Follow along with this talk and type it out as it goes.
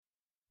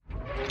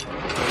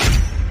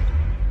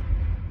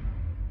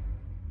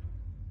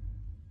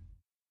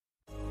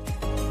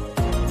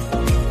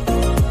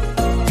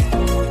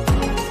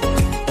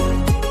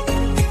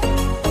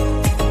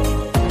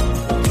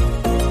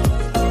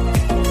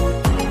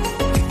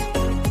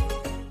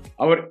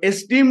Our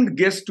esteemed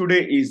guest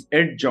today is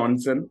Ed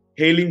Johnson,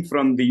 hailing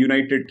from the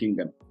United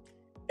Kingdom.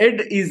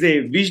 Ed is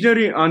a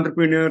visionary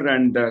entrepreneur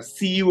and the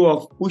CEO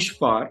of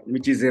Piushfar,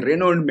 which is a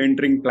renowned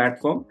mentoring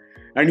platform,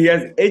 and he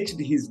has etched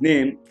his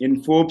name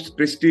in Forbes'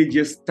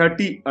 prestigious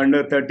 30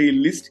 under 30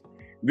 list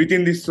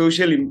within the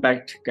social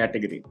impact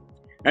category.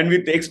 And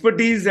with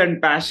expertise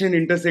and passion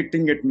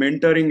intersecting at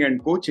mentoring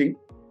and coaching,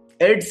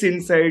 Ed's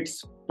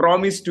insights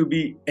promise to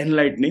be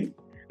enlightening.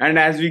 And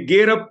as we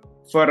gear up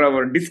for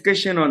our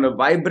discussion on the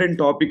vibrant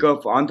topic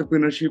of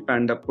entrepreneurship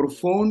and the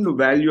profound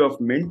value of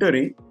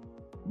mentoring,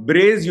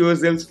 brace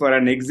yourselves for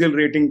an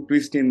exhilarating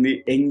twist in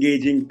the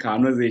engaging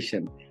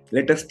conversation.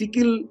 Let us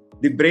tickle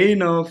the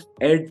brain of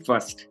Ed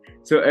first.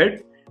 So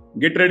Ed,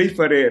 get ready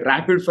for a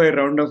rapid fire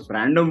round of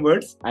random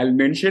words. I'll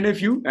mention a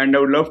few and I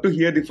would love to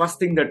hear the first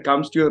thing that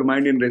comes to your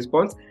mind in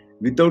response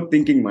without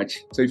thinking much.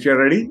 So if you're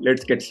ready,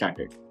 let's get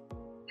started.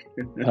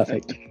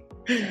 Perfect.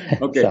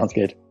 Okay. Sounds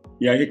good.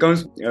 Yeah, here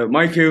comes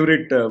my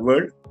favorite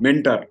word,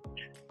 mentor.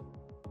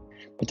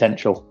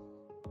 Potential.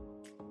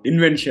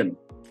 Invention.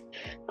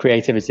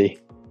 Creativity.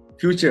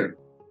 Future.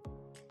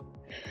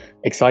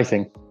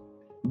 Exciting.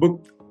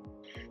 Book.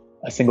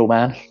 A single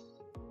man.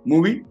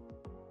 Movie.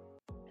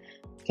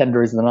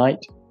 Tender is the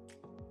night.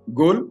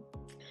 Goal.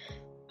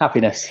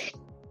 Happiness.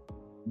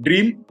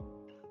 Dream.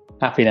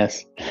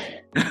 Happiness.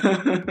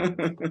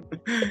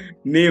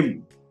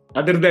 Name.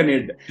 Other than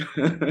Ed.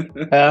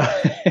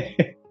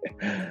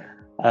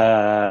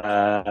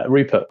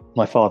 Rupert,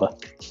 my father.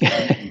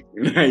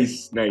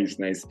 Nice.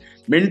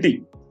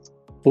 Mentee.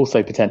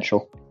 Also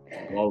potential.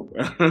 Wow.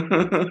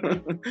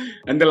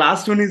 And the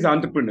last one is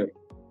entrepreneur.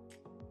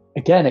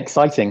 Again,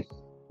 exciting.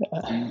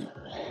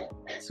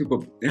 Super.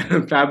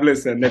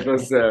 Fabulous. And that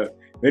was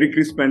very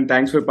crisp, and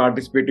thanks for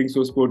participating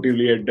so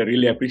sportively. I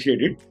really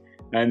appreciate it.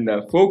 And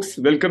folks,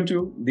 welcome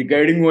to the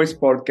Guiding Voice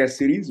podcast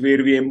series,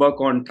 where we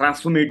embark on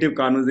transformative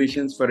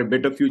conversations for a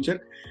better future.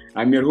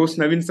 I'm your host,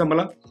 Naveen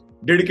Samala,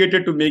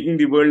 dedicated to making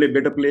the world a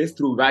better place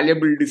through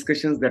valuable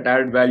discussions that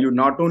add value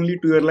not only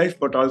to your life,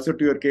 but also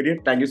to your career.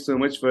 Thank you so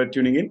much for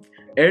tuning in.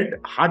 Ed,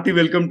 hearty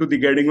welcome to the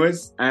Guiding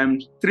Voice.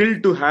 I'm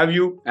thrilled to have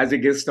you as a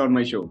guest on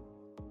my show.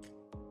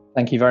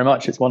 Thank you very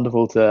much. It's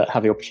wonderful to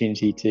have the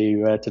opportunity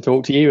to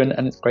talk to you,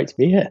 and it's great to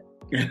be here.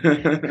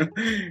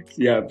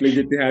 Yeah,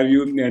 pleasure to have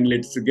you. And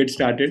let's get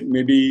started.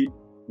 Maybe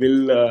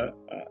we'll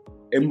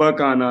embark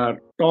on our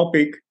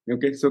topic.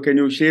 Okay, so can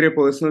you share a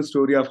personal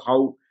story of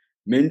how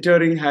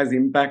mentoring has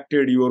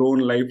impacted your own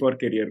life or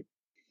career?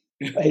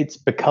 It's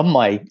become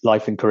my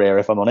life and career,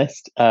 if I'm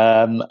honest.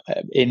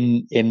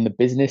 In the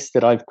business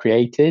that I've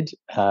created,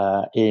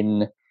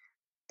 in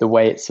the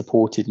way it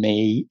supported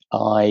me,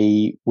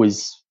 I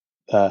was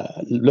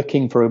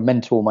looking for a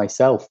mentor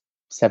myself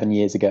 7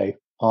 years ago.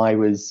 I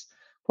was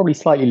probably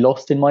slightly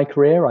lost in my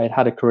career. I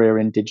had a career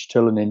in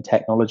digital and in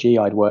technology.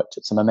 I'd worked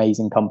at some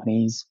amazing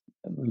companies,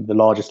 the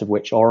largest of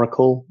which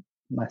Oracle,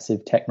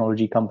 massive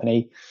technology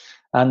company,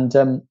 and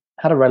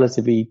had a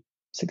relatively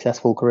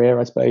successful career,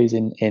 I suppose,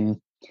 in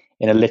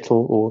a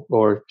little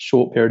or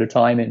short period of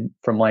time,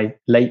 from my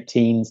late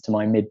teens to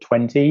my mid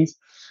 20s,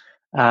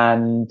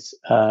 and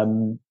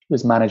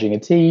was managing a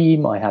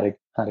team. I had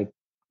a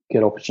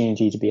good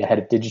opportunity to be a head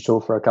of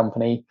digital for a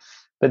company.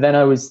 But then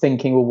I was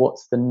thinking, well,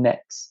 what's the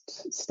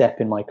next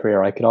step in my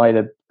career? I could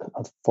either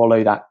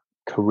follow that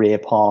career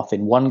path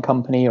in one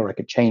company, or I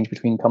could change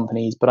between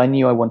companies. But I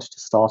knew I wanted to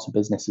start a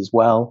business as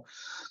well.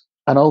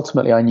 And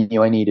ultimately, I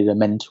knew I needed a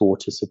mentor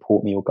to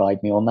support me or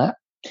guide me on that.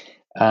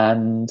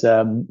 And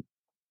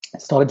I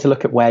started to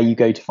look at where you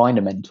go to find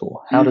a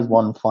mentor. How does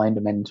one find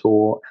a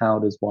mentor? How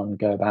does one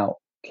go about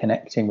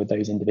connecting with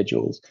those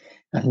individuals?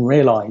 And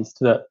realized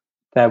that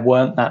there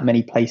weren't that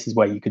many places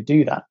where you could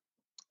do that.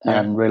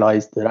 And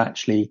realized that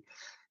actually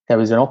there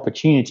was an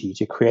opportunity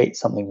to create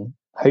something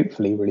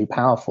hopefully really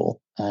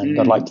powerful. And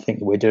I'd like to think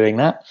that we're doing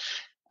that.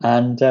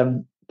 And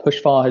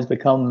Piushfar has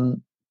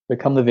become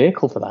the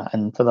vehicle for that.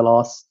 And for the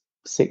last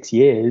 6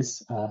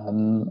 years,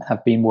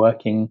 have been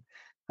working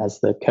as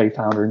the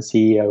co-founder and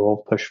CEO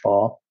of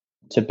Piushfar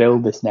to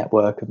build this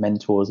network of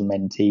mentors and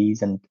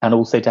mentees, and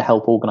also to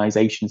help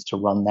organizations to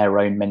run their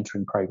own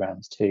mentoring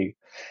programs too.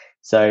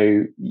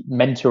 So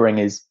mentoring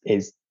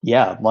is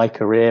my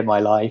career, my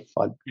life.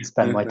 I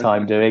spend my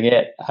time doing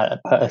it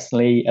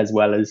personally as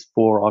well as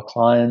for our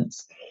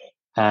clients.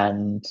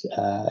 And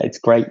it's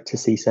great to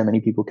see so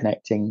many people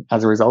connecting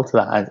as a result of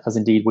that, as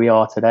indeed we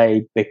are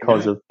today,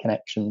 because of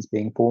connections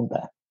being formed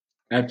there.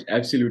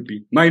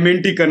 Absolutely. My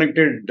mentee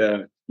connected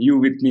you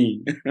with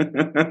me.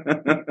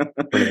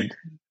 Brilliant.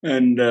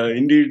 And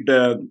indeed,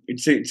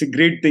 it's a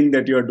great thing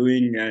that you are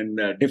doing, and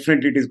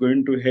definitely it is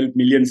going to help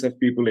millions of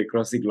people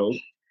across the globe.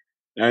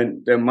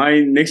 And my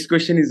next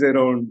question is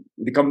around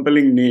the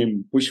compelling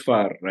name,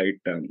 Piushfar, right?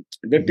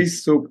 That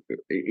is so,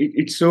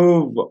 it's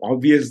so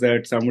obvious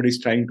that somebody is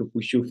trying to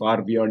push you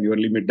far beyond your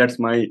limit. That's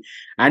my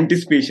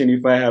anticipation,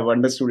 if I have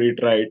understood it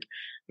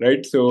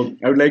right? So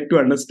I would like to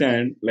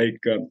understand,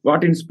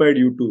 what inspired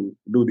you to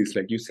do this?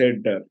 Like you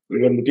said,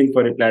 you were looking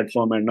for a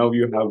platform and now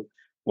you have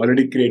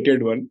already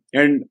created one.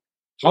 And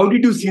How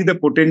did you see the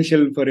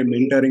potential for a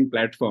mentoring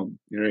platform,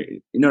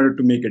 in order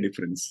to make a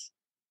difference?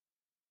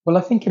 Well,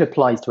 I think it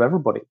applies to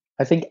everybody.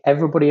 I think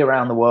everybody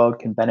around the world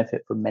can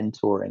benefit from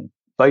mentoring,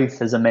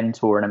 both as a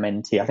mentor and a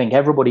mentee. I think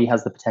everybody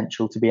has the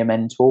potential to be a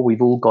mentor.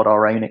 We've all got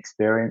our own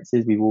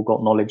experiences. We've all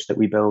got knowledge that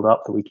we build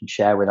up that we can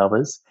share with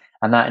others.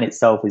 And that in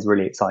itself is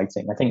really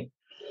exciting. I think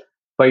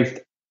both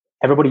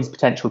everybody's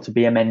potential to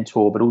be a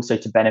mentor, but also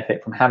to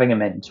benefit from having a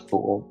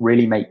mentor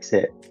really makes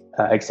it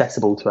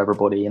accessible to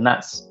everybody. And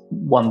that's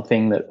one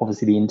thing that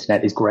obviously the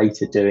internet is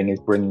great at doing, is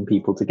bringing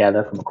people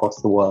together from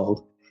across the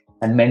world.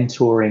 And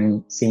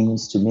mentoring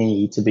seems to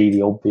me to be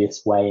the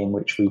obvious way in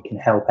which we can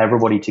help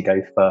everybody to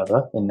go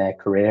further in their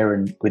career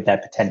and with their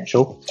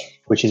potential,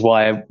 which is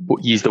why I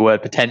used the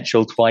word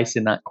potential twice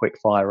in that quick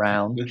fire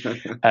round.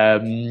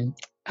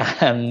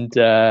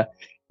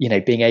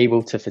 Being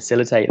able to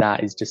facilitate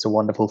that is just a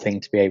wonderful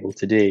thing to be able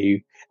to do,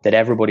 that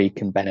everybody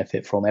can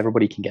benefit from,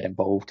 everybody can get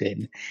involved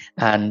in.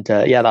 And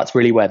that's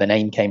really where the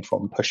name came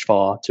from,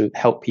 Piushfar, to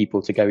help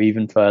people to go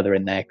even further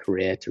in their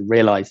career, to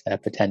realize their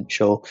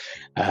potential.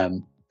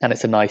 And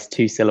it's a nice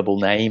 2-syllable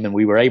name, and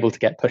we were able to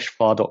get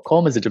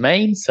piushfar.com as a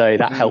domain, so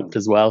that helped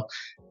as well.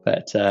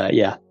 But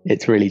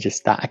it's really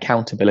just that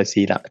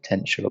accountability, that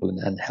potential,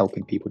 and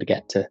helping people to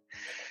get to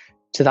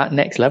that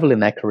next level in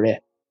their career.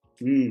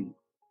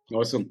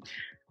 Awesome.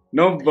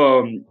 Now,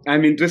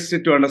 I'm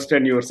interested to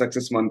understand your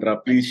success mantra.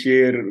 Please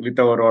share with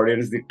our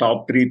audience the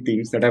top 3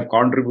 things that have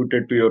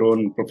contributed to your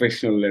own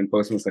professional and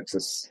personal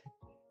success.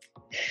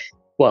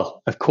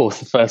 Well, of course,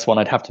 the first one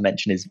I'd have to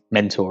mention is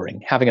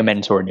mentoring. Having a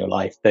mentor in your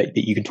life that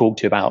you can talk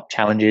to about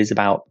challenges,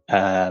 about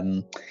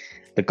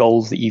the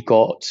goals that you've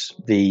got,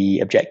 the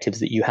objectives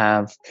that you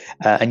have,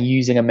 and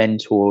using a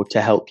mentor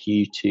to help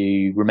you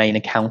to remain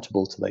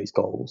accountable to those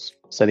goals.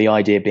 So the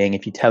idea being,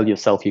 if you tell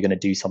yourself you're going to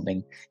do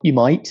something, you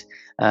might,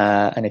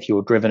 and if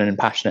you're driven and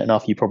passionate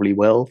enough, you probably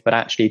will. But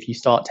actually, if you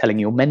start telling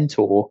your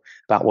mentor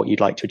about what you'd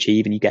like to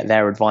achieve and you get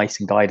their advice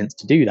and guidance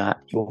to do that,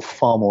 you're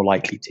far more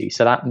likely to.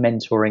 So that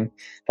mentoring,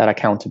 that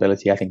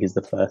accountability, I think is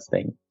the first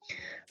thing.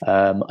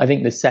 I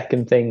think the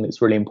second thing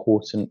that's really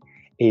important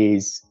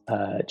is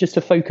just to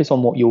focus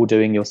on what you're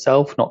doing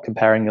yourself, not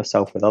comparing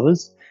yourself with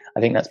others. I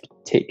think that's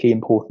particularly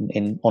important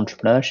in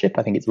entrepreneurship.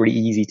 I think it's really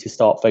easy to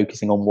start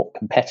focusing on what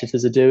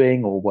competitors are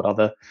doing or what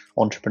other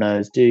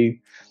entrepreneurs do.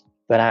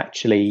 But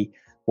actually,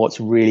 what's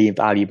really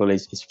valuable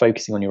is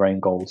focusing on your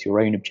own goals,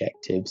 your own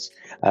objectives,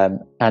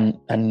 and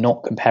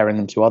not comparing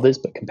them to others,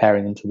 but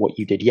comparing them to what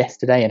you did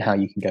yesterday and how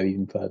you can go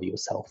even further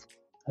yourself.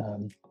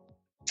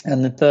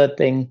 And the third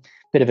thing,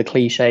 bit of a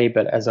cliche,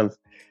 but as I've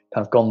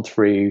kind of gone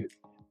through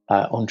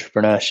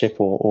entrepreneurship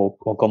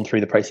or gone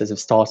through the process of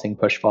starting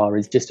Piushfar,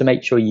 is just to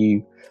make sure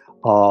you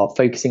are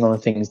focusing on the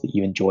things that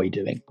you enjoy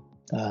doing,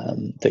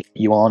 that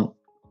you aren't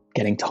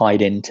getting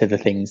tied into the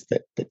things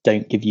that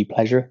don't give you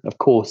pleasure. Of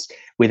course,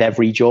 with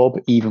every job,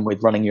 even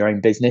with running your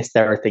own business,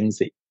 there are things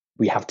that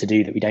we have to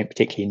do that we don't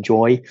particularly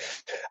enjoy.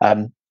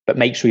 But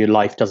make sure your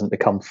life doesn't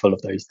become full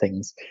of those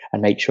things,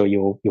 and make sure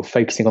you're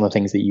focusing on the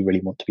things that you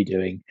really want to be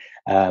doing,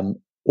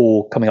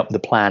 or coming up with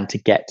a plan to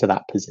get to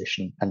that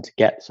position and to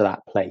get to that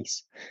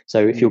place.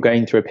 So if you're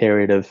going through a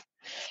period of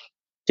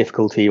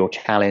difficulty or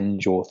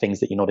challenge or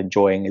things that you're not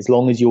enjoying, as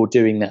long as you're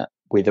doing that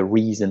with a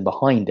reason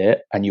behind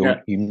it, and you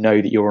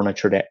know that you're on a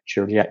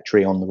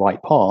trajectory on the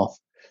right path,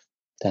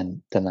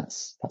 then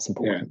that's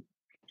important.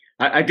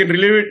 I can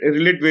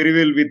relate very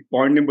well with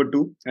point number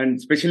 2, and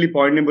especially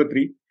point number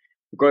 3,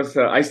 because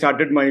I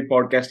started my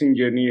podcasting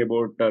journey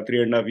about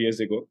 3.5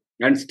 years ago,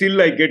 and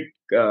still I get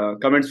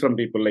comments from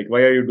people like,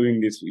 "Why are you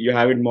doing this? You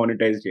haven't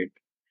monetized yet."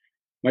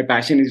 My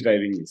passion is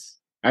driving this.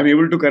 I'm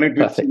able to connect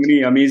with so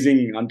many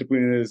amazing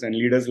entrepreneurs and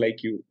leaders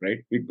like you,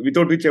 right?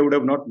 Without which I would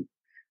have not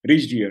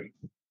reached here.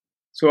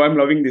 So I'm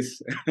loving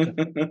this.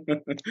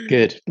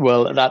 Good.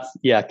 Well,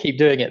 keep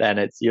doing it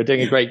then. You're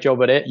doing a great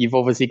job at it. You've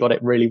obviously got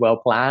it really well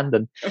planned,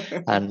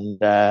 and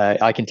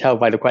I can tell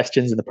by the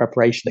questions and the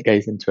preparation that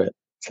goes into it.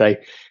 So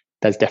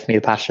there's definitely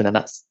a passion, and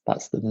that's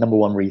the number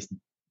one reason.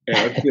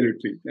 Yeah,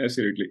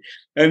 absolutely.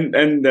 And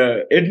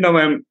Ed, now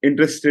I'm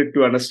interested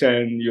to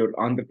understand your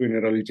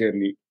entrepreneurial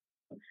journey.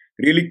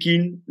 Really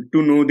keen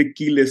to know the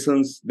key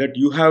lessons that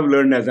you have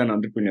learned as an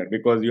entrepreneur,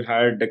 because you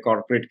had a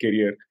corporate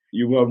career.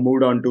 You have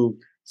moved on to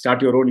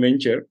start your own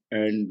venture,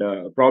 and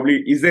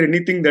probably, is there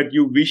anything that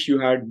you wish you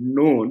had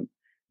known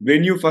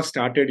when you first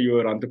started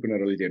your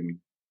entrepreneurial journey?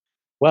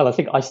 Well, I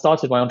think I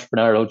started my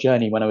entrepreneurial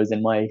journey when I was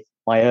in my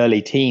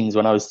early teens.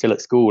 When I was still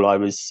at school, I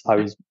was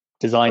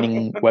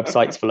designing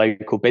websites for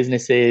local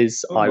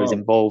businesses. I was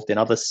involved in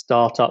other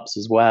startups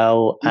as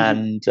well,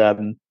 and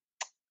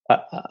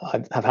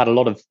I've had a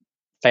lot of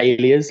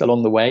failures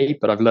along the way,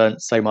 but I've learned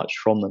so much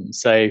from them.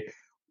 So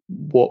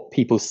what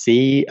people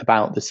see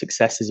about the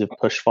successes of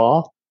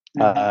Piushfar,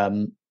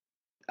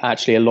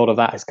 actually a lot of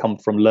that has come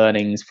from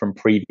learnings from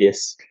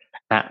previous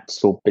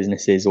apps or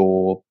businesses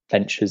or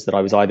ventures that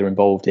I was either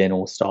involved in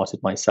or started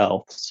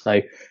myself.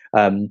 So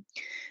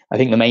I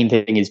think the main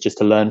thing is just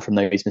to learn from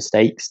those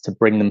mistakes, to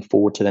bring them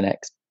forward to the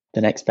next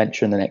the next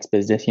venture and the next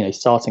business.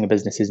 Starting a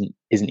business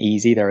isn't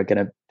easy. There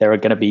are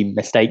gonna be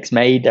mistakes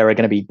made. There are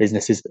gonna be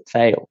businesses that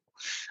fail.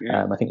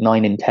 Yeah. I think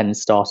 9 in 10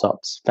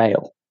 startups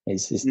fail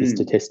is the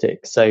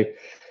statistic. So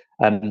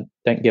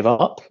don't give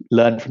up,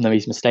 learn from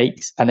these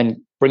mistakes, and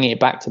then bringing it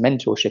back to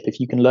mentorship. If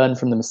you can learn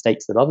from the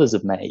mistakes that others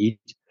have made,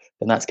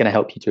 then that's going to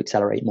help you to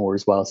accelerate more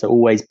as well. So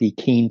always be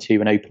keen to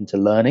and open to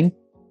learning,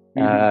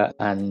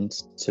 and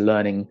to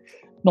learning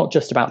not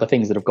just about the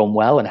things that have gone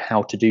well and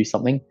how to do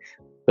something,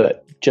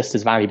 but just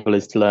as valuable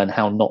is to learn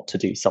how not to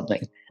do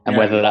something. And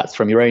whether that's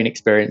from your own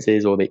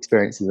experiences or the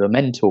experiences of a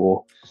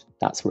mentor,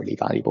 that's really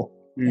valuable.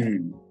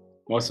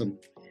 Awesome.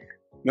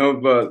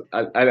 Now,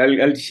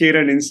 I'll share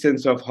an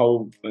instance of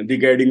how the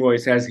guiding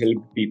voice has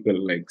helped people.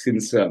 Like,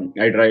 since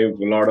I drive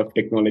a lot of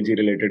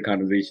technology-related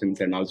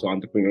conversations and also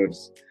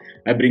entrepreneurs,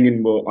 I bring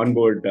on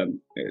board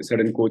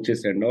certain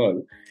coaches and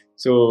all.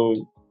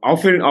 So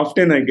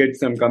often I get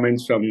some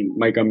comments from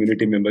my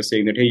community members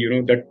saying that, hey,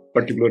 that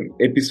particular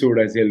episode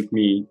has helped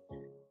me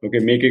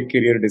make a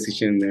career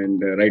decision,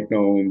 and right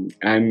now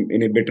I'm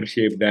in a better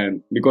shape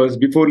than, because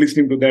before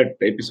listening to that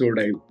episode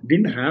I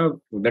didn't have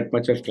that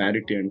much of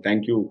clarity, and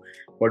thank you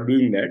for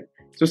doing that.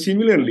 So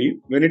similarly,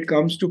 when it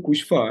comes to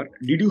Pushfar,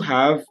 did you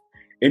have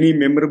any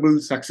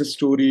memorable success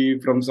story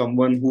from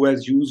someone who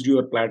has used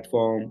your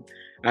platform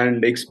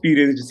and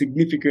experienced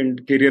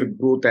significant career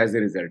growth as a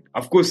result?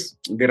 Of course,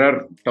 there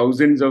are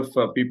thousands of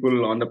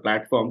people on the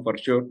platform for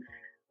sure,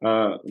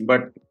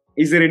 but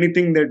is there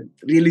anything that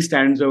really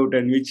stands out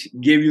and which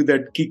gave you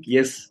that kick?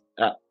 Yes,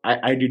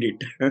 I did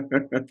it.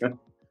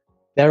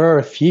 There are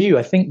a few.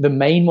 I think the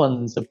main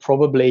ones are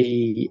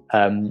probably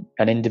an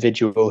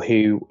individual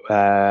who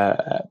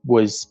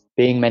was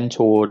being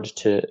mentored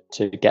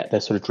to get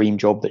the sort of dream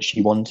job that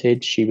she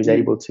wanted. She was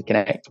able to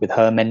connect with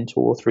her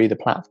mentor through the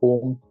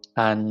platform,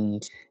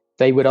 and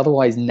they would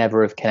otherwise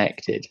never have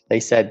connected. They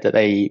said that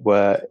they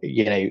were,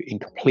 in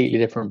completely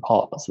different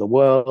parts of the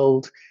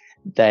world.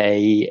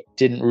 They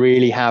didn't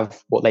really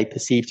have what they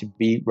perceived to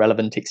be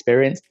relevant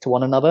experience to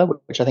one another,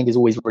 which I think is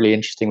always really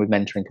interesting with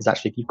mentoring, because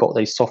actually if you've got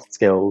those soft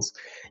skills,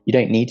 you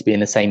don't need to be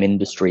in the same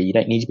industry, you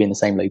don't need to be in the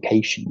same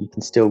location, you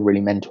can still really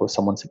mentor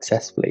someone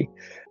successfully.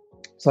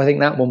 So I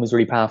think that one was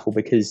really powerful,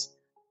 because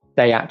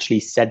they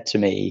actually said to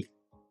me,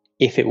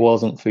 if it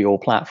wasn't for your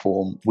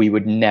platform, we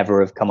would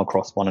never have come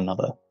across one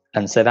another.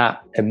 And so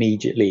that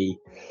immediately,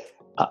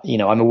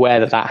 I'm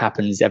aware that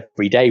happens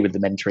every day with the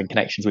mentoring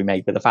connections we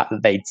make, but the fact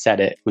that they'd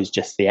said it was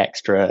just the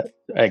extra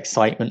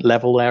excitement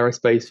level there, I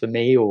suppose, for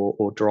me,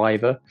 or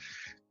driver.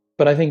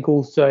 But I think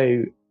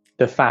also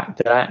the fact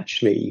that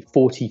actually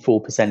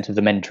 44% of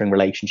the mentoring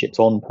relationships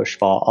on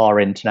Pushfar are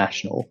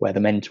international, where the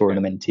mentor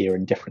and the mentee are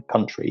in different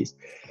countries.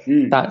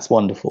 That's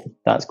wonderful.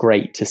 That's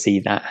great to see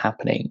that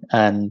happening.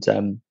 And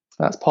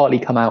that's partly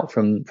come out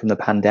from the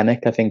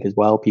pandemic, I think, as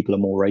well. People are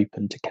more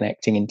open to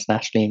connecting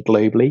internationally and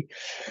globally.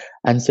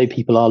 And so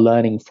people are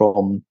learning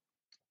from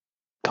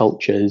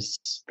cultures,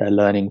 they're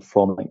learning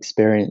from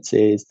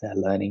experiences, they're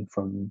learning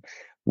from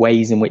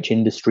ways in which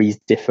industries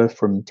differ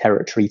from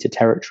territory to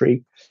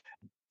territory.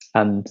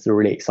 And the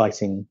really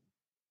exciting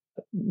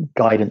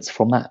guidance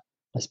from that,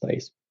 I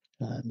suppose.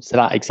 So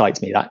that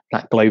excites me,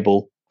 that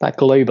global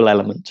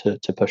element to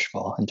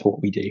Pushfar and to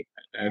what we do.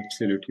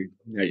 Absolutely.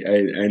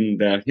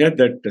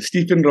 That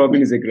Stephen Robin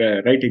is a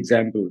right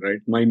example, right?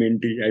 My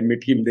mentee, I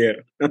met him there.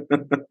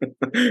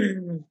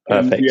 Perfect.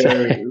 And we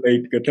are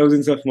like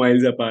thousands of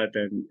miles apart,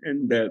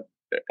 and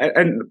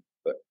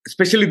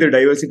especially the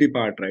diversity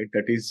part, right?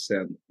 That is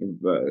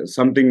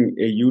something,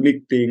 a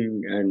unique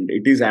thing, and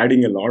it is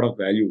adding a lot of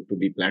value to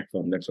the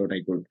platform. That's what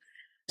I could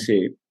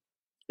say.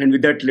 And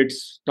with that,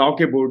 let's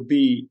talk about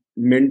the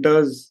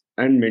mentors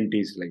and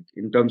mentees. Like,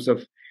 in terms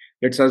of,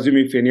 let's assume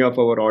if any of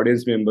our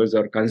audience members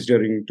are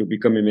considering to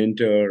become a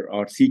mentor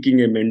or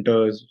seeking a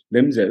mentor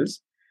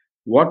themselves,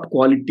 what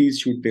qualities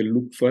should they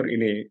look for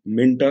in a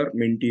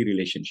mentor-mentee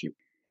relationship?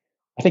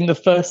 I think the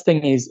first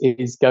thing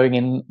is going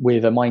in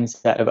with a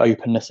mindset of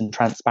openness and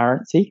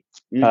transparency.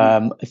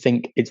 I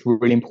think it's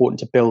really important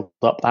to build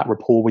up that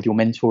rapport with your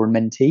mentor and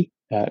mentee,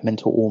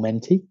 mentor or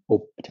mentee,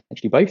 or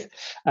potentially both.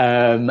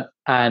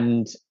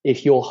 And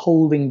if you're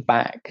holding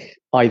back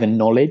either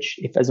knowledge,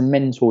 if as a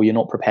mentor you're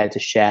not prepared to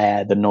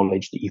share the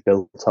knowledge that you've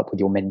built up with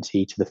your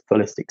mentee to the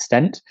fullest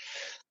extent,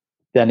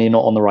 then you're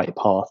not on the right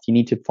path. You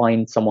need to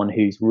find someone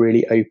who's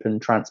really open,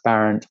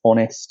 transparent,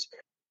 honest.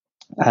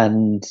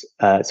 And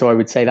so I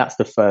would say that's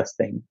the first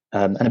thing.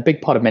 And a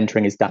big part of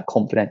mentoring is that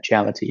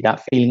confidentiality,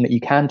 that feeling that you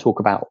can talk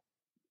about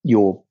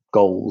your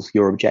goals,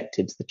 your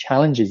objectives, the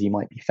challenges you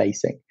might be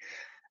facing.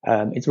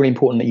 It's really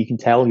important that you can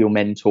tell your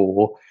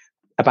mentor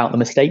about the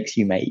mistakes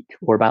you make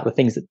or about the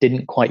things that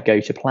didn't quite go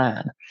to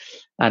plan.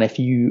 And if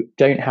you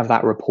don't have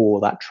that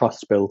rapport, that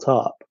trust built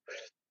up,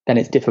 then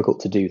it's difficult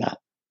to do that.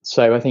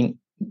 So I think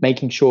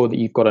making sure that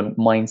you've got a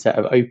mindset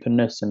of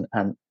openness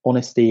and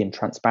honesty and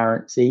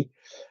transparency,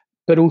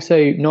 but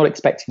also not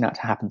expecting that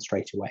to happen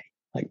straight away.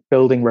 Like,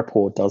 building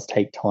rapport does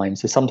take time.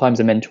 So sometimes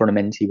a mentor and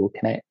a mentee will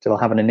connect. They'll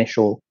have an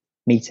initial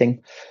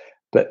meeting,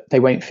 but they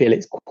won't feel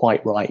it's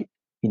quite right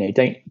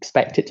don't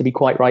expect it to be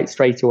quite right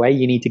straight away.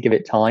 You need to give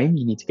it time.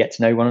 You need to get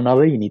to know one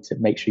another. You need to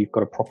make sure you've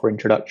got a proper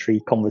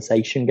introductory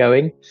conversation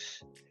going.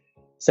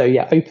 So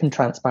yeah, open,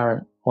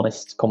 transparent,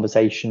 honest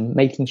conversation,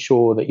 making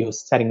sure that you're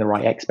setting the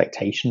right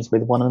expectations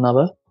with one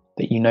another,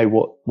 that you know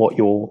what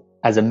your,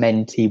 as a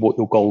mentee, what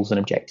your goals and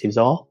objectives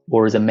are,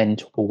 or as a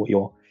mentor, what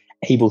you're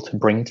able to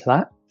bring to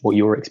that, what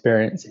your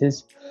experience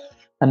is,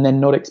 and then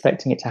not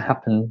expecting it to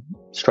happen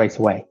straight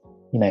away.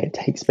 It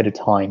takes a bit of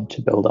time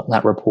to build up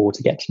that rapport,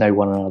 to get to know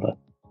one another.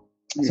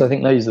 So I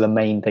think those are the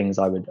main things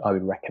I would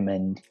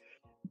recommend.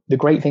 The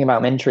great thing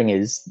about mentoring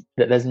is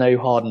that there's no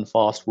hard and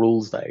fast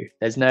rules, though.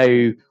 There's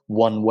no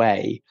one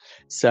way.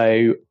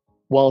 So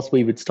whilst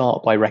we would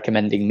start by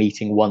recommending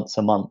meeting once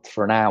a month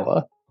for an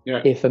hour,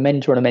 if a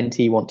mentor and a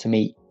mentee want to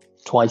meet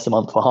twice a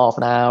month for half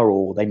an hour,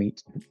 or they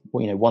meet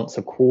once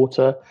a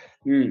quarter,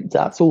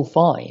 that's all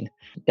fine.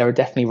 There are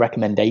definitely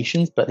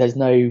recommendations, but there's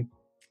no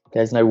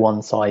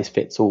one size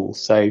fits all.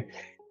 So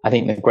I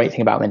think the great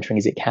thing about mentoring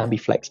is it can be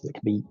flexible. It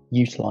can be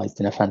utilized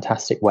in a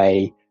fantastic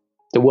way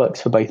that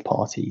works for both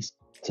parties.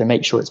 So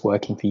make sure it's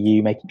working for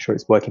you, making sure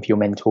it's working for your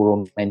mentor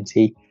or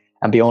mentee,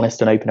 and be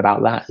honest and open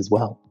about that as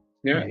well.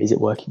 Is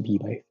it working for you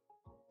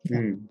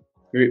both?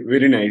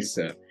 Very nice.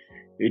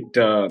 It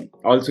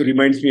also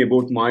reminds me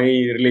about my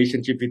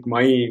relationship with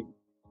my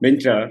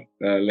mentor.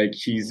 Like,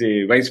 she's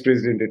a vice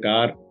president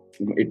at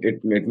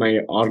my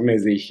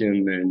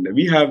organization, and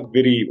we have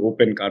very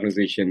open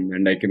conversation,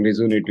 and I can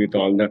resonate with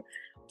all the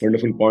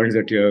wonderful points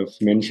that you have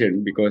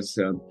mentioned, because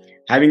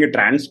having a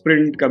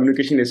transparent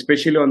communication,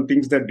 especially on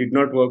things that did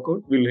not work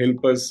out, will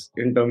help us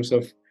in terms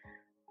of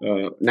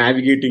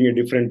navigating a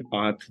different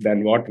path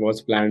than what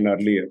was planned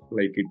earlier.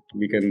 Like,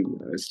 we can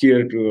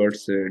steer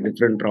towards a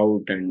different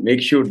route and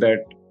make sure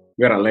that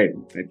we're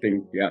aligned. I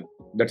think,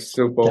 that's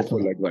so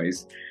powerful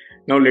advice.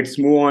 Now let's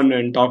move on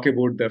and talk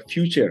about the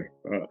future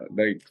of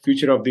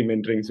the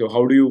mentoring. So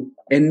how do you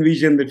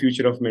envision the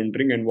future of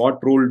mentoring, and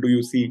what role do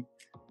you see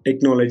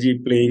technology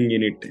playing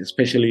in it,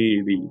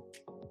 especially the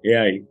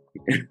AI?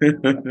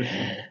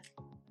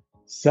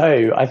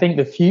 So I think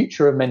the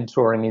future of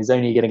mentoring is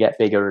only going to get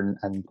bigger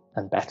and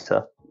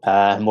better.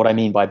 And what I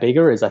mean by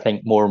bigger is I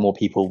think more and more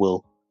people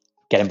will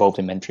get involved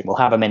in mentoring, will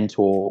have a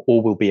mentor,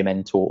 or will be a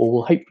mentor, or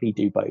will hopefully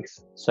do both.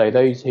 So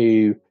those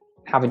who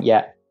haven't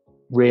yet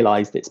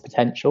realized its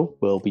potential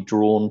will be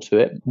drawn to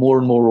it. More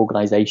and more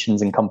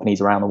organizations and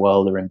companies around the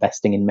world are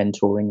investing in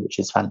mentoring, which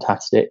is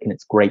fantastic. And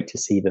it's great to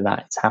see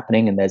that it's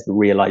happening. And there's the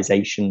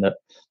realization that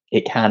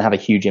it can have a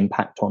huge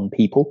impact on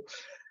people.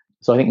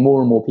 So I think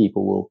more and more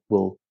people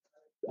will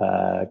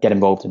get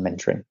involved in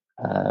mentoring.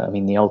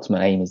 The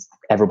ultimate aim is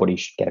everybody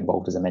should get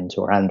involved as a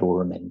mentor and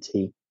or a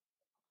mentee.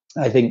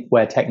 I think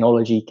where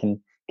technology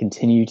can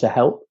continue to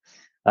help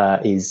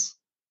is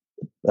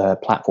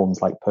platforms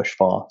like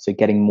Piushfar. So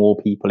getting more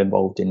people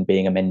involved in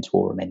being a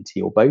mentor or a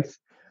mentee or both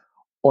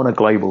on a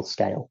global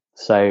scale.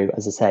 So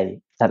as I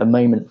say, at the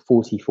moment,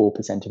 44%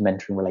 of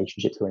mentoring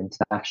relationships are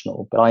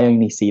international, but I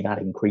only see that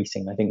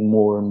increasing. I think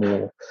more and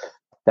more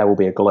there will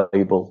be a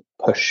global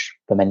push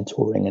for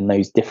mentoring and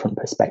those different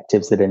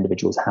perspectives that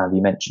individuals have.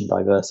 You mentioned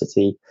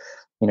diversity,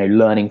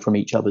 learning from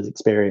each other's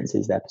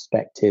experiences, their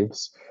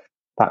perspectives.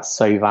 That's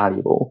so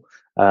valuable.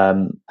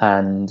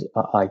 And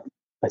I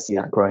see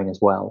that growing as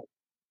well.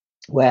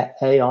 Where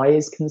AI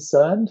is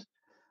concerned,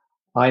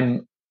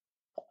 I'm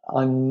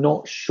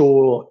not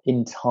sure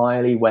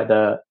entirely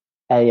whether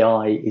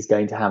AI is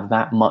going to have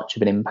that much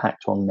of an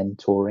impact on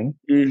mentoring.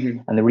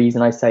 And the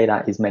reason I say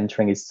that is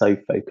mentoring is so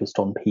focused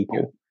on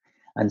people.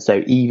 And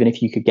so even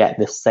if you could get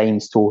the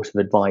same sort of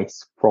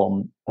advice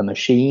from a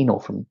machine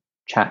or from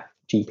Chat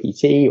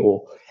GPT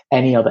or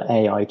any other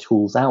AI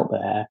tools out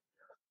there,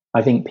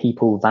 I think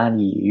people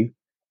value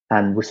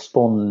and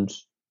respond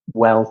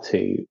well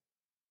to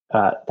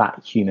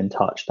that human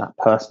touch, that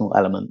personal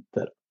element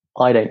that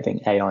I don't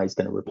think AI is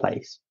going to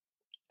replace.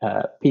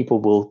 People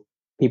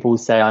will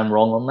say I'm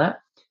wrong on that,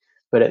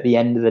 but at the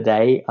end of the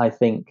day, I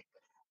think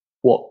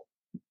what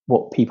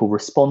people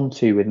respond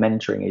to with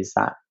mentoring is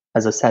that,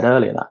 as I said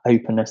earlier, that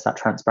openness, that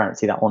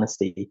transparency, that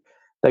honesty,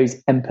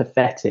 those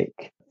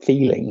empathetic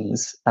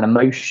feelings and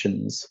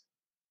emotions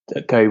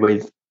that go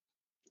with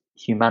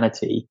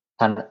humanity,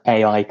 and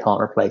AI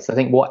can't replace. I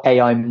think what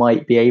AI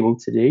might be able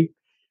to do,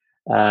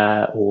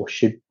 or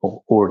should,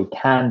 or already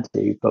can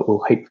do, but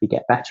will hopefully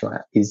get better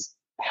at, is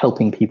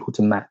helping people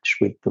to match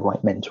with the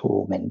right mentor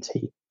or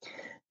mentee.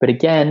 But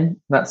again,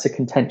 that's a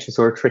contentious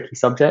or a tricky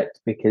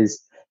subject,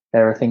 because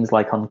there are things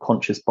like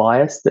unconscious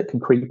bias that can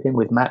creep in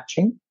with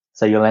matching.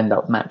 So you'll end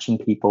up matching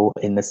people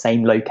in the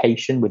same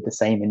location with the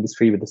same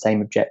industry, with the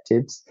same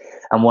objectives.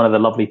 And one of the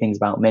lovely things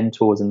about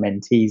mentors and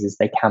mentees is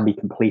they can be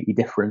completely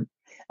different.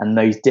 And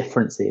those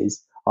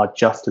differences are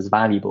just as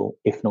valuable,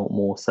 if not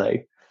more so.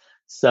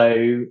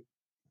 So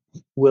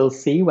we'll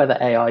see whether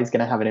AI is going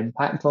to have an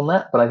impact on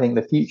that. But I think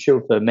the future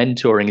for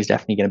mentoring is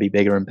definitely going to be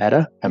bigger and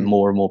better, and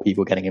more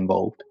people getting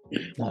involved.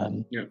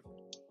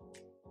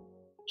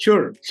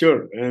 Sure.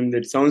 And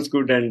it sounds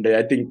good. And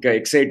I think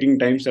exciting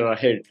times are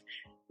ahead.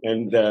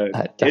 And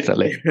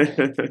definitely.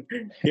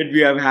 Yet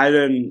we have had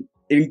an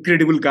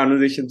incredible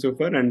conversation so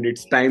far, and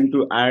it's time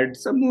to add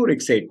some more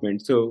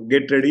excitement. So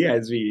get ready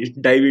as we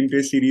dive into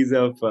a series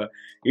of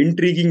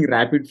intriguing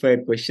rapid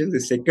fire questions, the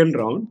second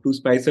round to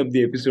spice up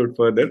the episode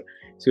further.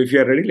 So if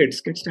you are ready,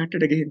 let's get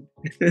started again.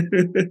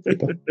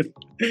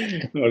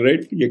 All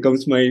right, here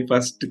comes my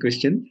first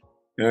question.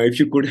 If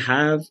you could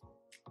have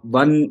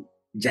one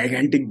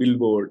gigantic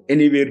billboard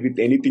anywhere with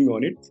anything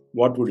on it,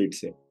 what would it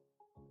say?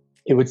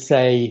 It would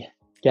say,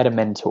 get a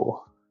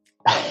mentor.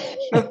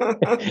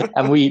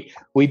 And we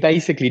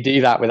basically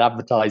do that with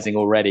advertising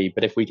already,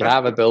 but if we could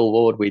have a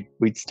billboard,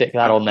 we'd stick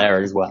that on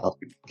there as well.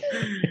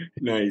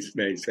 Nice.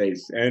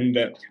 And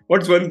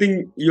what's one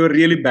thing you're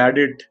really bad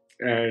at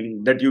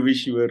and that you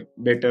wish you were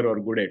better or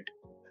good at?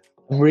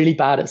 I'm really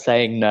bad at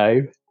saying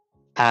no,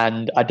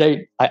 and I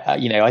think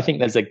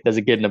there's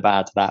a good and a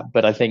bad to that,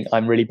 but I think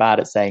I'm really bad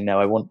at saying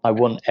no. I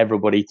want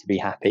everybody to be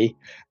happy,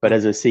 but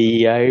as a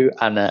CEO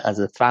and as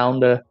a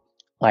founder,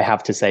 I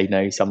have to say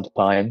no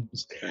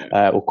sometimes,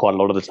 or quite a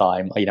lot of the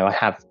time. I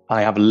have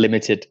a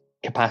limited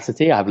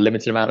capacity. I have a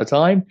limited amount of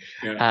time,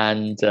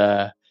 and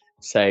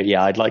so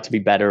I'd like to be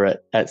better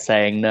at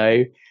saying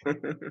no.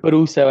 But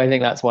also, I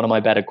think that's one of my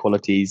better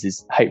qualities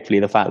is hopefully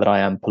the fact that I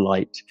am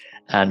polite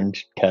and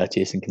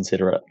courteous and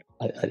considerate.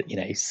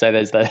 So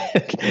there's the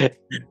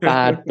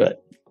bad,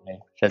 but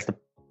there's the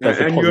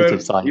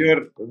positive side.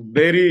 You're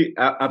very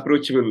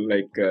approachable.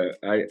 Like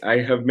I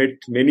have met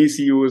many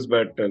CEOs,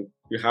 but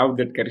you have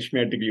that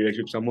charismatic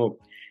leadership somehow.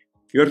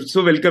 You're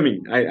so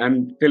welcoming.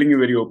 I'm telling you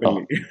very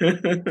openly.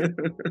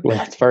 Well,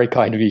 that's very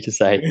kind of you to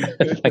say.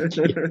 Thank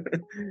you.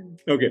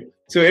 Okay.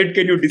 So Ed,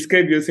 can you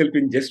describe yourself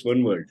in just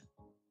one word?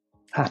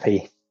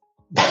 Happy.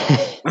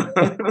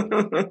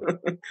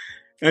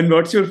 And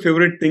what's your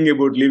favorite thing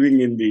about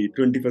living in the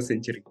 21st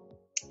century?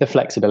 The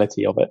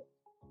flexibility of it.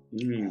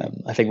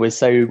 I think we're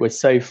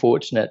so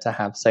fortunate to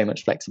have so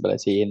much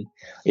flexibility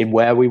in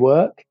where we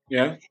work,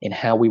 in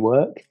how we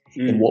work,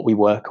 in what we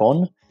work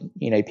on.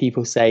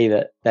 People say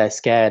that they're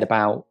scared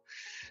about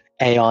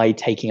AI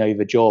taking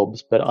over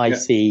jobs, but I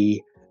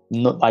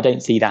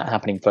don't see that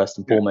happening first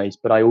and foremost.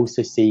 But I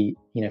also see,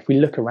 if we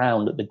look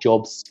around at the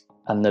jobs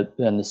and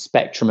the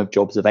spectrum of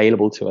jobs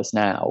available to us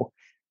now,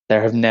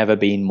 there have never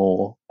been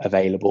more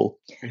available.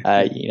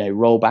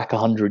 Roll back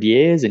 100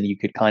 years and you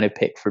could kind of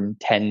pick from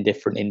 10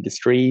 different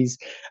industries.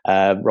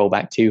 Roll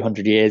back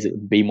 200 years, it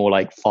would be more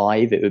like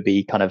 5. It would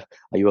be kind of,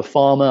 are you a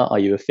farmer? Are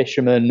you a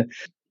fisherman?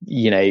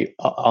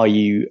 Are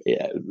you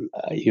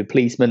a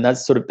policeman?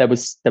 That's sort of, there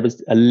was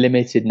a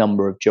limited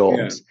number of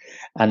jobs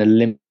and a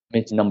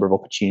limited number of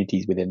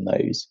opportunities within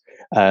those.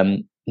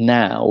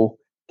 Now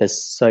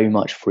there's so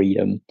much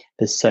freedom,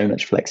 there's so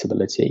much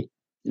flexibility,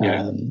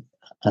 and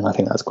I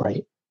think that's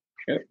great.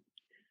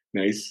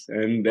 Nice.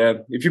 And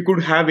if you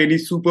could have any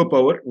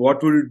superpower,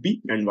 what would it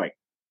be and why?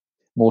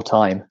 More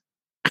time,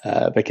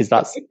 because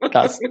that's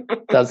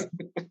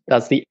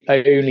the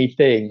only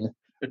thing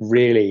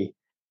really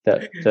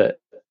that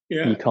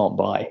you can't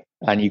buy,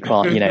 and you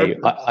can't.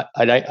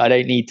 I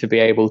don't need to be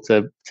able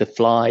to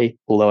fly,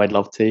 although I'd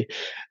love to.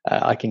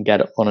 I can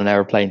get on an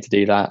airplane to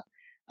do that.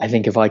 I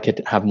think if I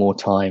could have more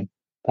time,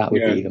 that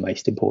would be the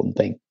most important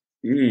thing.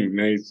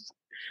 Nice.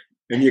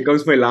 And here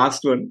comes my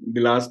last one,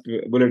 the last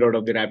bullet out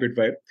of the rapid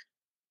fire.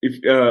 If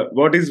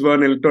what is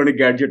one electronic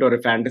gadget or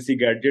a fantasy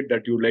gadget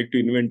that you would like to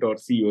invent or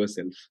see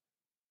yourself?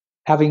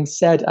 Having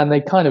said, and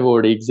they kind of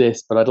already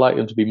exist, but I'd like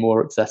them to be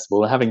more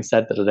accessible. And having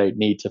said that I don't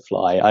need to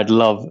fly, I'd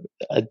love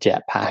a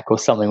jetpack or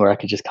something where I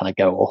could just kind of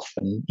go off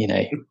and,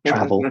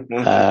 travel.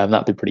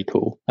 That'd be pretty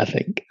cool, I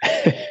think.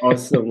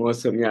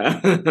 Awesome. Yeah.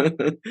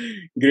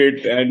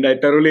 Great. And I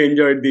thoroughly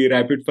enjoyed the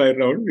rapid fire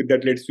round. With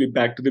that, let's flip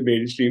back to the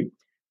mainstream.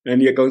 And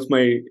here comes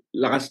my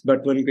last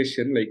but one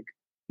question. Like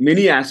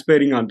many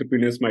aspiring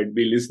entrepreneurs might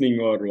be listening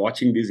or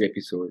watching this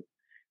episode.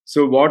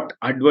 So what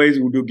advice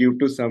would you give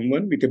to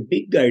someone with a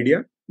big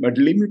idea but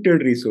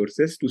limited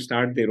resources to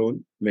start their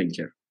own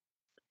venture?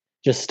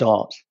 Just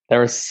start.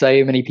 There are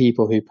so many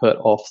people who put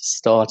off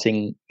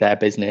starting their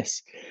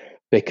business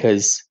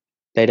because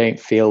they don't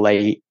feel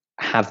they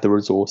have the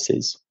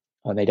resources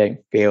or they don't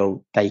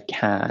feel they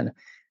can.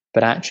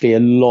 But actually, a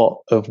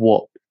lot of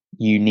what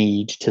you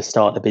need to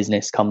start the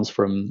business comes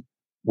from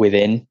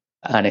within,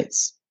 and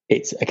it's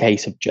a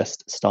case of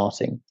just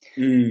starting.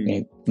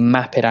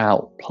 Map it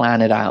out,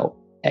 plan it out,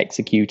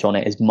 execute on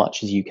it as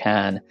much as you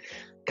can,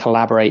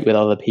 collaborate with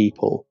other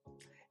people.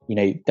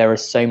 There are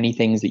so many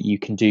things that you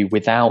can do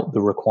without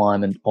the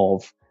requirement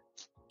of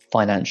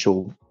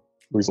financial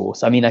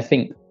resource. I mean, I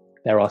think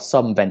there are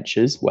some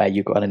ventures where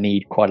you're going to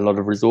need quite a lot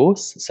of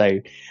resource, so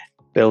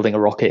building a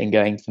rocket and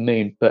going to the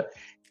moon, but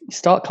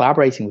start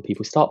collaborating with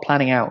people, start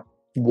planning out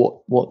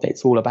what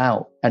it's all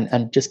about,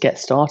 and just get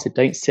started.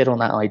 Don't sit on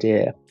that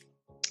idea.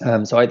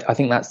 So I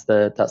think that's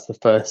the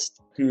first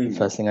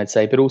thing I'd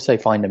say, but also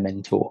find a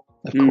mentor,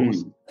 of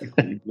course.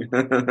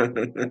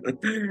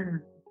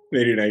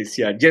 Very nice.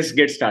 Yeah, just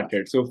get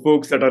started. So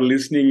folks that are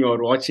listening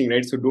or watching,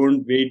 right? So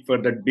don't wait for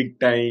that big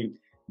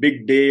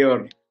day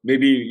or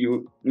maybe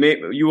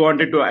you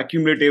wanted to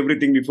accumulate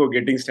everything before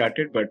getting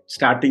started, but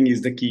starting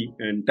is the key.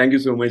 And thank you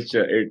so much.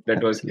 That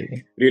was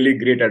Absolutely. really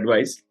great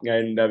advice.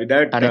 And with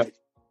that, And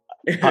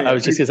if I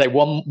was just going to say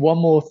one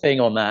more thing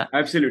on that.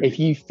 absolutely. If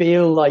you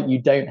feel like you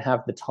don't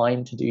have the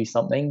time to do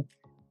something,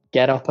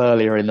 get up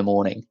earlier in the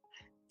morning.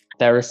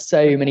 There are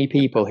so many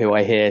people who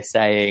I hear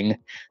saying,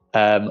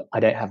 I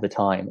don't have the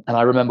time. And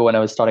I remember when I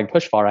was starting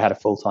Pushfar, I had a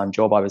full-time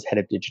job. I was head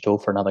of digital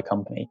for another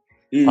company.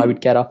 I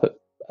would get up at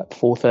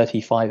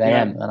 4:30, 5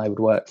 a.m. and I would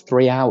work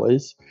 3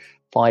 hours,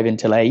 5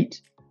 until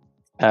 8.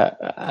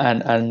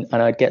 And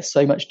I'd get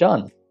so much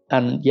done.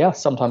 And yeah,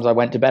 sometimes I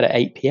went to bed at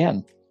 8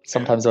 p.m.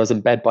 Sometimes I was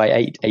in bed by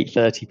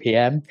 8:30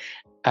 p.m.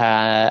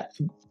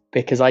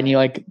 Because I knew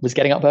I was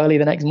getting up early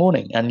the next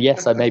morning. And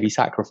yes, I maybe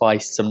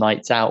sacrificed some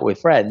nights out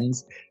with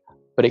friends,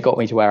 but it got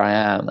me to where I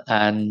am.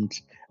 And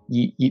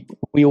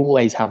we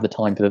always have the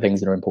time for the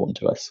things that are important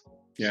to us.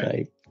 Yeah.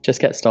 So just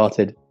get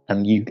started,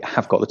 and you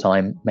have got the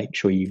time. Make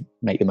sure you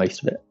make the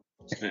most of it.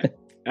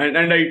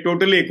 And I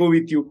totally echo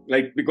with you,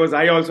 like, because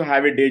I also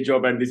have a day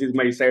job and this is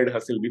my side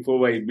hustle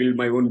before I build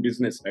my own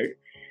business, right?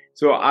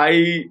 So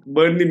I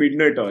burn the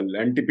midnight oil,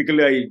 and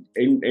typically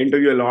I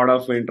interview a lot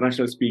of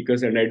international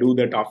speakers, and I do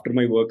that after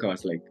my work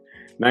hours, like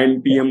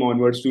 9 p.m.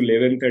 onwards to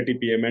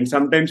 11:30 p.m. And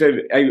sometimes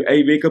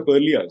I wake up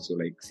early also,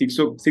 like 6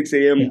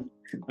 a.m. Yeah.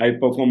 I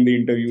perform the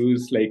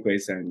interviews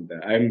likewise, and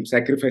I'm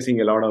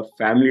sacrificing a lot of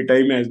family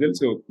time as well.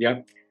 So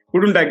yeah,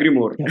 couldn't agree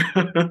more.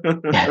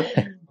 Yeah.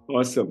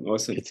 Awesome.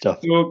 Good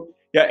stuff. So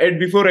yeah, Ed,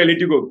 before I let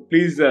you go,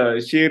 please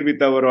share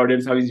with our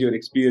audience how is your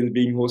experience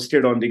being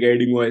hosted on the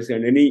Guiding Voice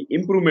and any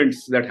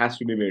improvements that has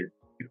to be made.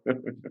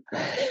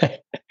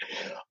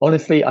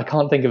 Honestly, I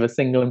can't think of a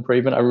single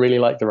improvement. I really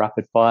like the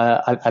rapid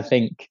fire. I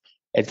think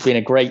it's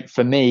been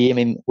for me. I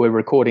mean, we're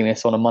recording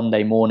this on a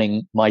Monday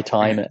morning, my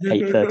time at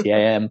 8:30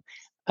 a.m.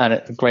 And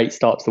it's a great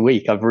start to the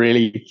week. I've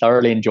really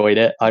thoroughly enjoyed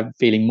it. I'm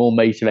feeling more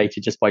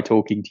motivated just by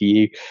talking to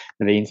you,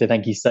 Naveen. So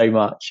thank you so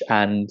much.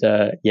 And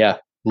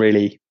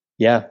really,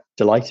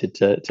 delighted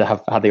to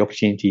have had the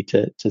opportunity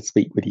to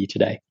speak with you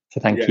today. So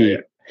thank you. Yeah.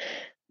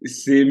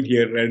 Same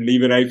here. And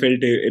even I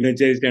felt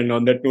energized. And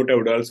on that note, I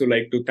would also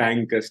like to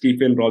thank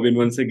Stephen Robin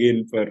once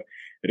again for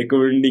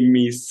recommending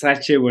me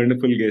such a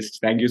wonderful guest.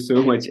 Thank you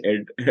so much,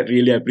 Ed. I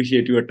really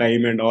appreciate your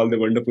time and all the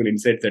wonderful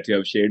insights that you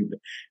have shared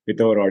with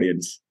our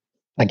audience.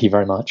 Thank you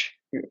very much.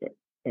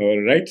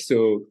 All right.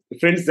 So,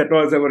 friends, that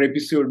was our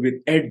episode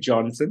with Ed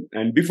Johnson.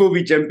 And before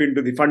we jump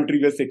into the fun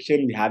trivia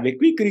section, we have a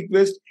quick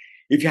request.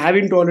 If you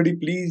haven't already,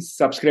 please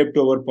subscribe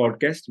to our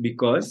podcast,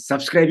 because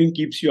subscribing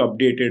keeps you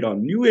updated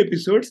on new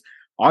episodes.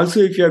 Also,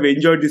 if you have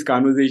enjoyed this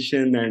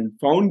conversation and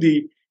found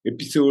the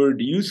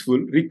episode useful,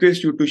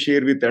 request you to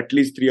share with at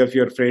least 3 of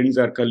your friends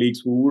or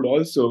colleagues who would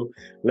also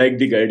like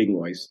the Guiding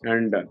Voice.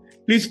 And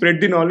please spread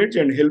the knowledge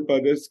and help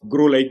others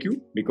grow like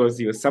you, because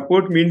your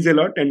support means a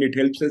lot and it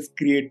helps us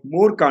create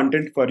more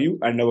content for you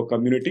and our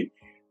community.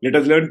 Let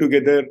us learn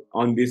together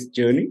on this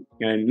journey.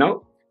 And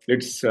now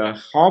let's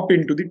hop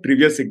into the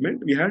trivia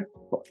segment. We had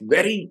a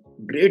very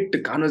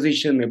great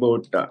conversation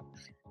about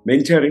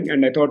mentoring,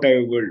 and I thought I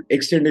would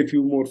extend a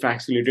few more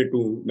facts related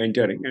to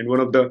mentoring. And one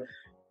of the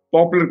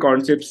popular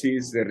concepts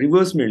is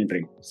reverse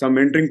mentoring. Some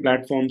mentoring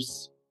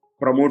platforms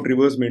promote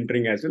reverse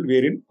mentoring as well,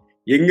 wherein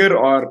younger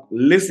or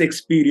less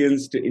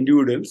experienced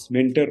individuals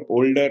mentor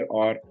older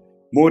or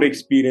more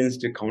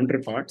experienced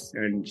counterparts,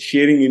 and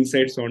sharing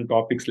insights on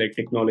topics like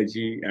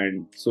technology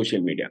and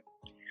social media.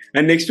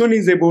 And next one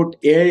is about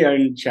AI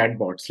and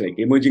chatbots, like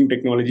emerging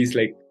technologies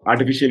like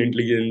artificial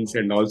intelligence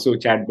and also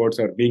chatbots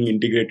are being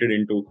integrated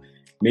into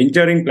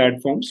mentoring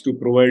platforms to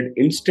provide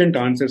instant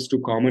answers to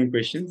common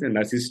questions and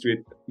assist with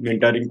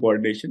mentoring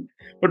coordination.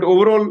 But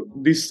overall,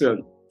 this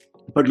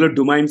particular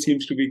domain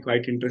seems to be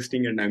quite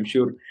interesting, and I'm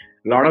sure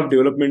a lot of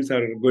developments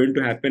are going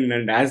to happen.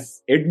 And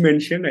as Ed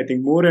mentioned, I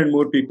think more and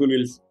more people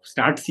will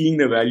start seeing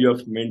the value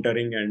of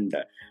mentoring and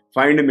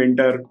find a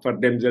mentor for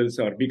themselves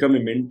or become a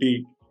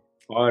mentee,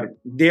 or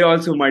they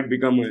also might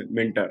become a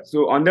mentor.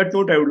 So on that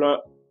note, I would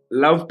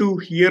love to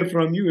hear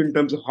from you in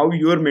terms of how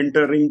your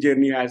mentoring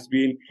journey has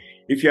been.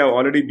 If you have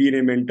already been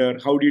a mentor,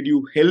 how did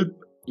you help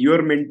your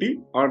mentee,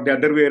 or the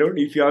other way around,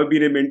 if you have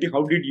been a mentee,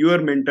 how did your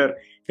mentor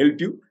help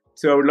you?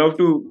 So I would love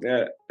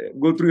to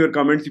go through your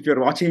comments. If you're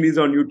watching this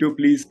on YouTube,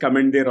 please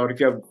comment there, or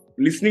if you're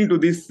listening to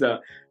this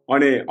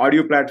on an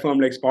audio platform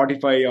like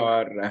Spotify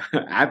or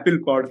Apple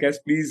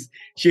Podcast, please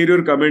share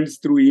your comments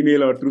through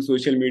email or through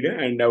social media,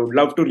 and I would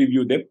love to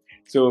review them.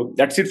 So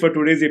that's it for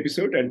today's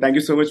episode, and thank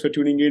you so much for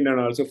tuning in and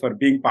also for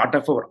being part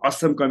of our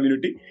awesome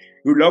community.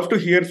 We would love to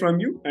hear from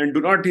you, and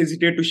do not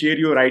hesitate to share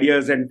your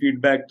ideas and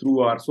feedback through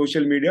our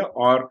social media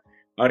or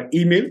our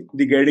email,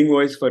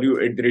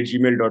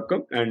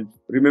 theguidingvoiceforyou@gmail.com. And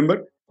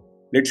remember,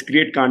 let's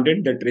create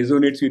content that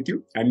resonates with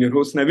you. I'm your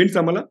host Naveen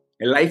Samala,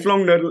 a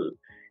lifelong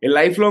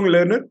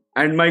learner,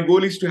 and my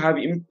goal is to have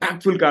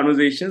impactful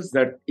conversations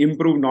that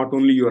improve not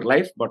only your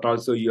life but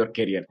also your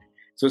career.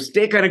 So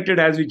stay connected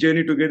as we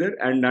journey together,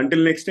 and until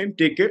next time,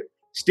 take care,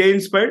 stay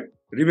inspired.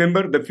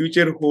 Remember, the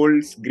future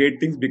holds great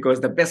things because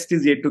the best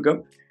is yet to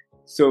come.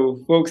 So,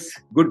 folks,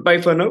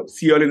 goodbye for now.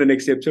 See you all in the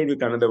next episode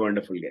with another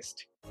wonderful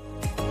guest.